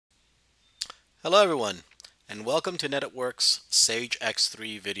Hello everyone, and welcome to Network's Sage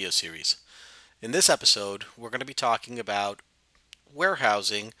X3 video series. In this episode, we're going to be talking about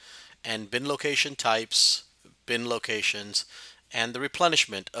warehousing and bin location types, bin locations, and the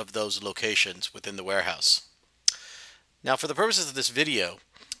replenishment of those locations within the warehouse. Now, for the purposes of this video,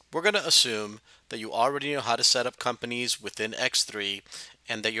 we're going to assume that you already know how to set up companies within X3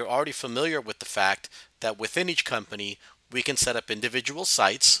 and that you're already familiar with the fact that within each company, we can set up individual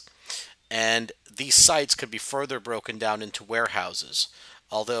sites, and these sites could be further broken down into warehouses.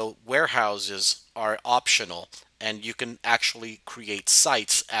 Although warehouses are optional, and you can actually create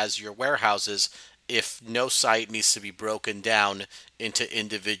sites as your warehouses if no site needs to be broken down into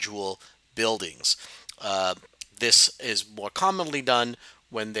individual buildings. Uh, this is more commonly done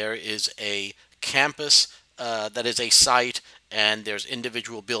when there is a campus that is a site and there's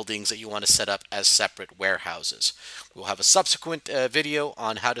individual buildings that you want to set up as separate warehouses. We'll have a subsequent video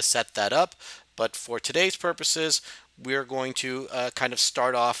on how to set that up, but for today's purposes, we're going to kind of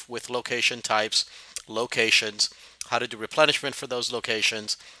start off with location types, locations, how to do replenishment for those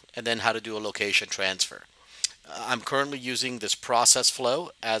locations, and then how to do a location transfer. I'm currently using this process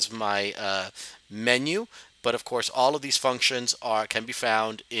flow as my menu, but of course all of these functions can be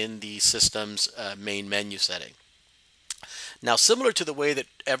found in the system's main menu setting. Now, similar to the way that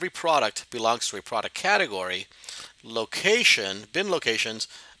every product belongs to a product category, bin locations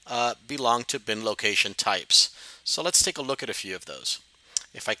belong to bin location types. So let's take a look at a few of those.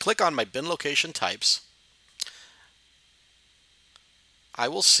 If I click on my bin location types, I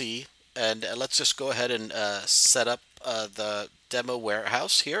will see, and let's just go ahead and set up the demo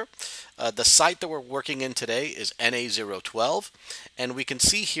warehouse here. The site that we're working in today is NA012, and we can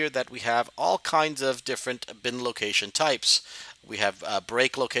see here that we have all kinds of different bin location types. We have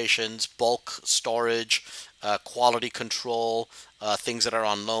break locations, bulk storage, quality control, things that are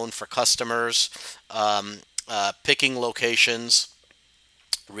on loan for customers, picking locations,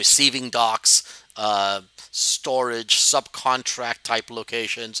 receiving docks, storage, subcontract type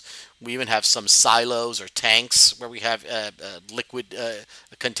locations. We even have some silos or tanks where we have liquid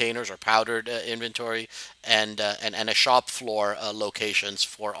containers or powdered inventory, and a shop floor locations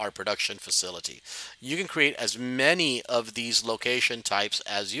for our production facility. You can create as many of these location types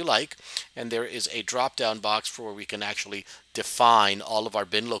as you like, and there is a drop-down box for where we can actually define all of our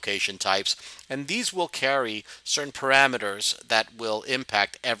bin location types, and these will carry certain parameters that will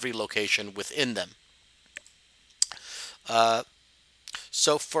impact every location within them.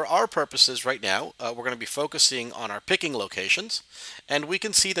 So for our purposes right now, we're going to be focusing on our picking locations, and we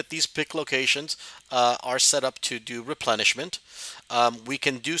can see that these pick locations are set up to do replenishment. We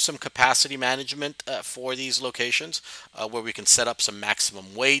can do some capacity management for these locations, where we can set up some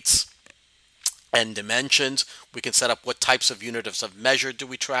maximum weights and dimensions. We can set up what types of units of measure do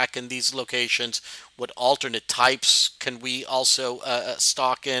we track in these locations, what alternate types can we also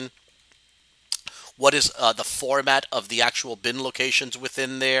stock in, what is the format of the actual bin locations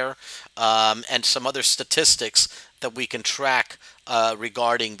within there, and some other statistics that we can track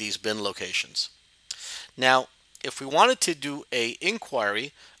regarding these bin locations. Now, if we wanted to do an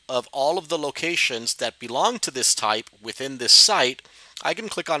inquiry of all of the locations that belong to this type within this site, I can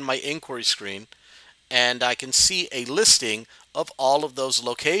click on my inquiry screen and I can see a listing of all of those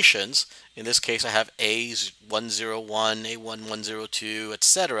locations. In this case, I have A101, A1102,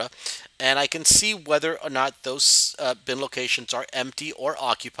 etc. And I can see whether or not those bin locations are empty or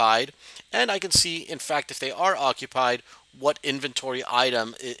occupied. And I can see, in fact, if they are occupied, what inventory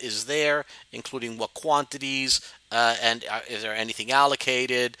item is there, including what quantities, and is there anything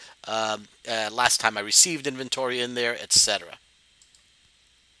allocated, last time I received inventory in there, etc.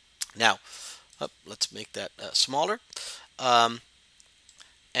 Now, let's make that smaller.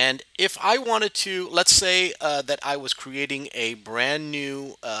 And if I wanted to, let's say that I was creating a brand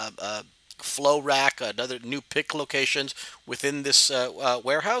new flow rack, another new pick locations within this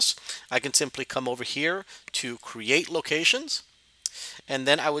warehouse, I can simply come over here to create locations, and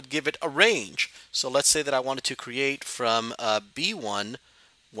then I would give it a range. So let's say that I wanted to create from B1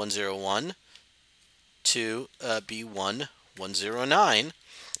 101 to B1 109,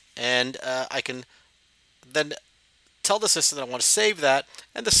 and I can then tell the system that I want to save that,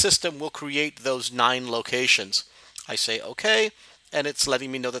 and the system will create those 9 locations. I say OK, and it's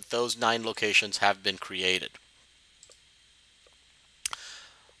letting me know that those 9 locations have been created.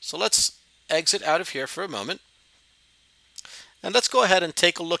 So let's exit out of here for a moment, and let's go ahead and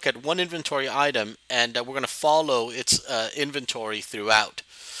take a look at one inventory item, and we're going to follow its inventory throughout.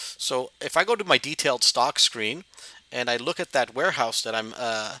 So if I go to my detailed stock screen and I look at that warehouse that I'm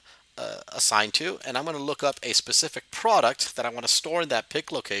assigned to, and I'm going to look up a specific product that I want to store in that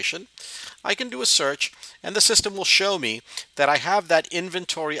pick location. I can do a search, and the system will show me that I have that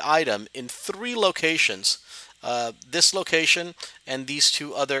inventory item in 3 locations. This location and these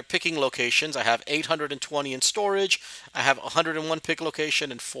 2 other picking locations. I have 820 in storage, I have 101 pick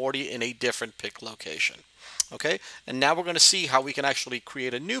location, and 40 in a different pick location. Okay, and now we're going to see how we can actually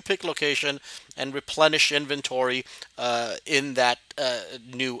create a new pick location and replenish inventory in that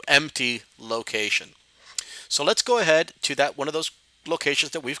new empty location. So let's go ahead to that one of those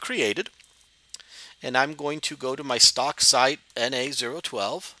locations that we've created, and I'm going to go to my stock site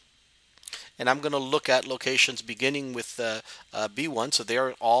NA012. And I'm going to look at locations beginning with B1. So they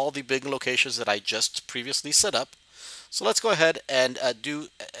are all the big locations that I just previously set up. So let's go ahead and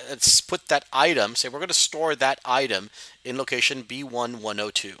put that item, say we're going to store that item in location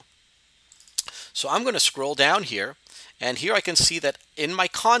B1102. So I'm going to scroll down here, and here I can see that in my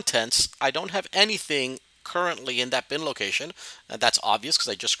contents, I don't have anything currently in that bin location. And that's obvious because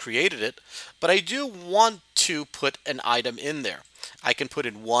I just created it. But I do want to put an item in there. I can put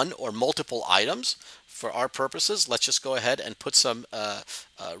in one or multiple items. For our purposes, let's just go ahead and put some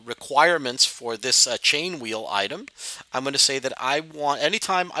requirements for this chain wheel item. I'm going to say that I want,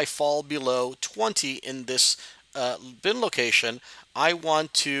 anytime I fall below 20 in this bin location, I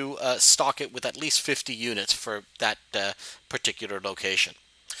want to stock it with at least 50 units for that particular location.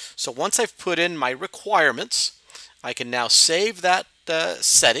 So once I've put in my requirements, I can now save that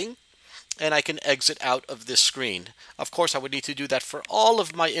setting, and I can exit out of this screen. Of course, I would need to do that for all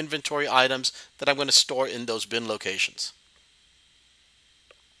of my inventory items that I'm going to store in those bin locations.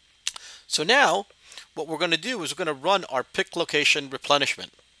 So now, what we're going to do is we're going to run our pick location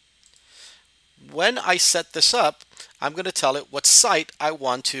replenishment. When I set this up, I'm going to tell it what site I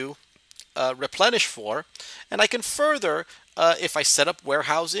want to replenish for, and I can further, if I set up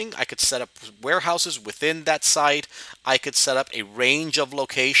warehousing, I could set up warehouses within that site. I could set up a range of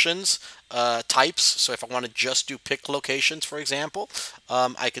locations types. So if I want to just do pick locations, for example,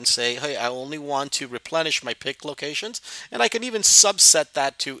 I can say, hey, I only want to replenish my pick locations, and I can even subset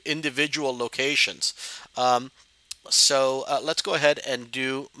that to individual locations. Let's go ahead and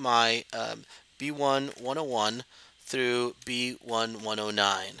do my B1101 through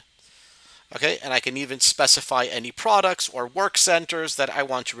B1109. Okay, and I can even specify any products or work centers that I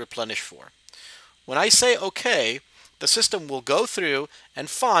want to replenish for. When I say OK, the system will go through and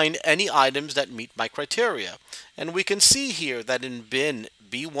find any items that meet my criteria. And we can see here that in bin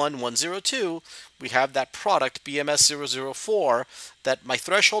B1102, we have that product BMS004 that my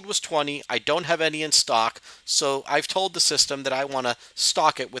threshold was 20. I don't have any in stock, so I've told the system that I want to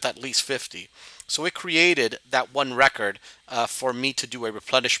stock it with at least 50. So it created that one record for me to do a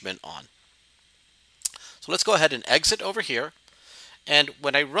replenishment on. So let's go ahead and exit over here. And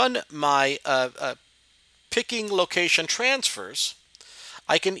when I run my picking location transfers,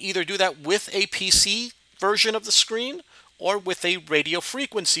 I can either do that with a PC version of the screen or with a radio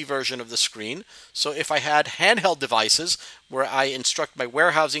frequency version of the screen. So if I had handheld devices where I instruct my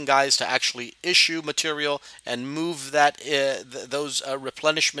warehousing guys to actually issue material and move that those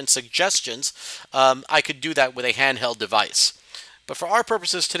replenishment suggestions, I could do that with a handheld device. But for our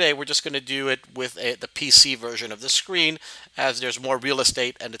purposes today, we're just going to do it with the PC version of the screen, as there's more real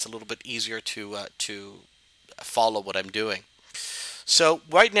estate and it's a little bit easier to follow what I'm doing. So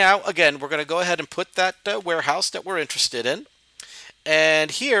right now, again, we're going to go ahead and put that warehouse that we're interested in.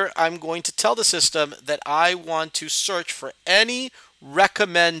 And here I'm going to tell the system that I want to search for any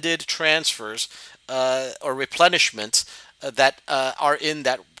recommended transfers or replenishments that are in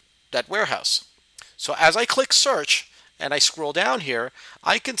that warehouse. So as I click search, and I scroll down here,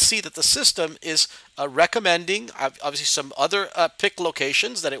 I can see that the system is recommending obviously some other pick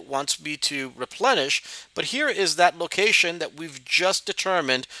locations that it wants me to replenish, but here is that location that we've just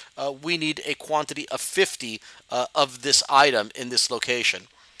determined we need a quantity of 50 of this item in this location.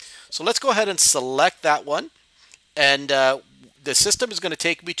 So let's go ahead and select that one, and the system is going to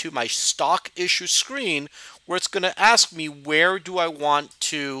take me to my stock issue screen, where it's going to ask me where do I want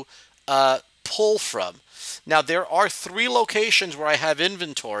to pull from. Now, there are 3 locations where I have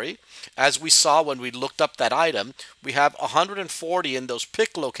inventory. As we saw when we looked up that item, we have 140 in those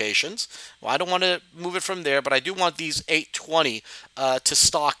pick locations. Well, I don't want to move it from there, but I do want these 820 to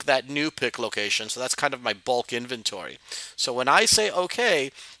stock that new pick location. So that's kind of my bulk inventory. So when I say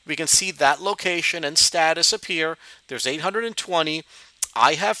OK, we can see that location and status appear. There's 820.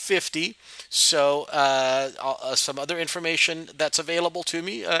 I have 50. So some other information that's available to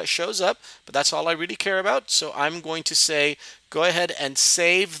me shows up, but that's all I really care about. So I'm going to say, go ahead and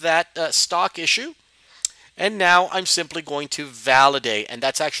save that stock issue. And now I'm simply going to validate, and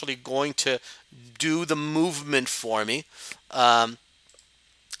that's actually going to do the movement for me. And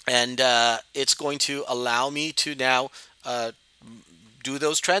it's going to allow me to now do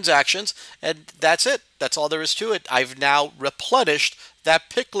those transactions, and that's it. That's all there is to it. I've now replenished that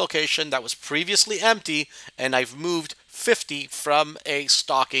pick location that was previously empty, and I've moved 50 from a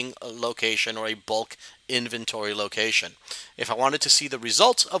stocking location or a bulk inventory location. If I wanted to see the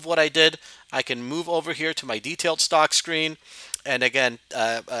results of what I did, I can move over here to my detailed stock screen, and again,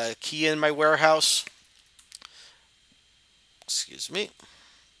 key in my warehouse. Excuse me.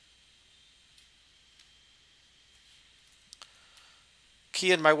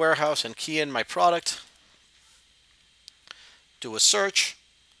 Key in my warehouse and key in my product. Do a search.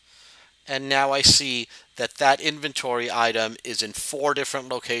 And now I see that that inventory item is in 4 different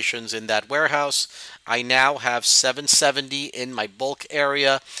locations in that warehouse. I now have 770 in my bulk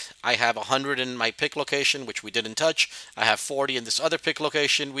area. I have 100 in my pick location, which we didn't touch. I have 40 in this other pick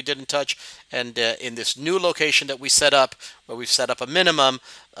location we didn't touch. And in this new location that we set up, where we've set up a minimum,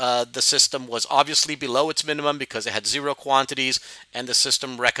 the system was obviously below its minimum because it had 0 quantities, and the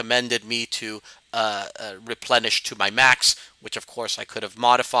system recommended me to replenish to my max, which of course I could have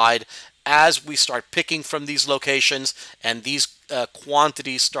modified. As we start picking from these locations and these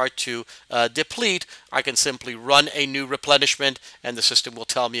quantities start to deplete, I can simply run a new replenishment, and the system will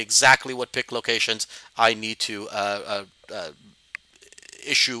tell me exactly what pick locations I need to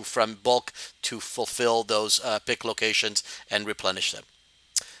issue from bulk to fulfill those pick locations and replenish them.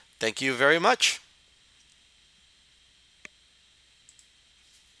 Thank you very much.